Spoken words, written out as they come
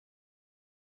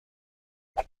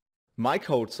My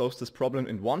code solves this problem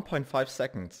in 1.5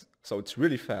 seconds, so it's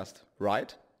really fast,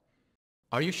 right?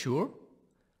 Are you sure?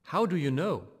 How do you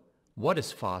know? What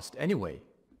is fast anyway?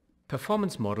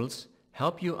 Performance models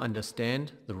help you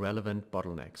understand the relevant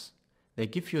bottlenecks. They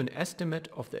give you an estimate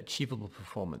of the achievable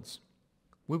performance.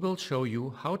 We will show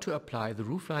you how to apply the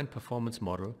roofline performance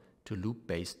model to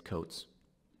loop-based codes.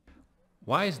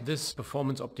 Why is this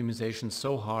performance optimization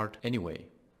so hard anyway?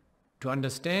 To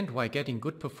understand why getting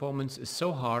good performance is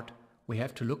so hard, we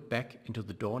have to look back into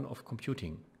the dawn of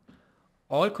computing.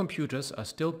 All computers are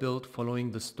still built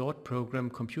following the stored program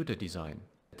computer design.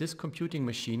 This computing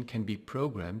machine can be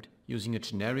programmed using a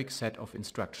generic set of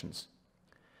instructions.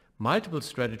 Multiple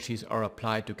strategies are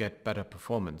applied to get better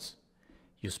performance.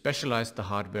 You specialize the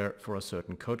hardware for a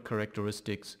certain code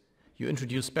characteristics. You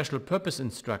introduce special purpose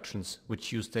instructions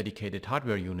which use dedicated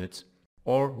hardware units.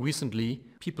 Or recently,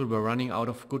 people were running out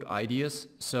of good ideas,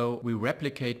 so we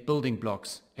replicate building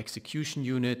blocks, execution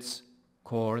units,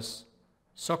 cores,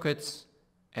 sockets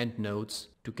and nodes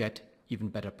to get even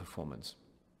better performance.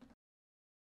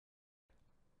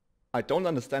 I don't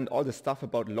understand all this stuff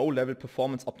about low-level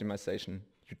performance optimization.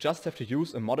 You just have to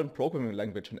use a modern programming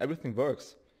language and everything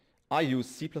works. I use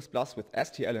C++ with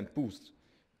STL and Boost.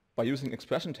 By using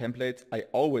expression templates, I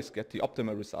always get the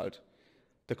optimal result.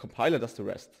 The compiler does the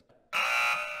rest.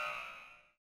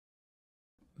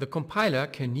 The compiler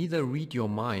can neither read your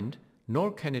mind,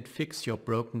 nor can it fix your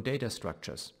broken data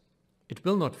structures. It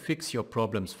will not fix your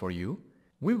problems for you.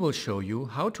 We will show you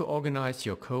how to organize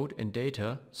your code and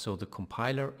data so the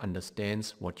compiler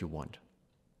understands what you want.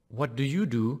 What do you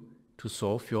do to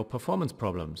solve your performance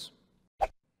problems?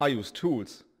 I use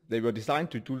tools. They were designed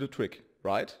to do the trick,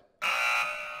 right?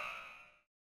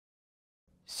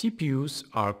 CPUs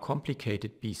are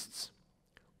complicated beasts.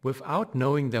 Without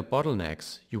knowing their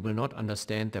bottlenecks, you will not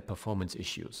understand their performance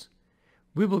issues.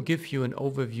 We will give you an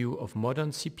overview of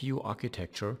modern CPU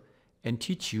architecture and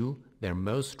teach you their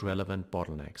most relevant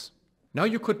bottlenecks. Now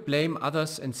you could blame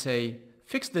others and say,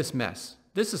 fix this mess.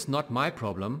 This is not my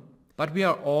problem, but we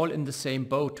are all in the same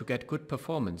boat to get good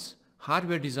performance.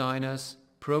 Hardware designers,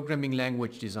 programming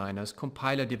language designers,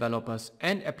 compiler developers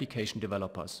and application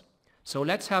developers. So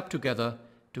let's help together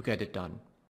to get it done.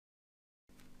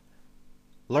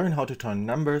 Learn how to turn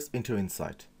numbers into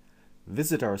insight.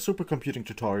 Visit our supercomputing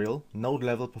tutorial, Node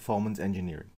Level Performance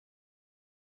Engineering.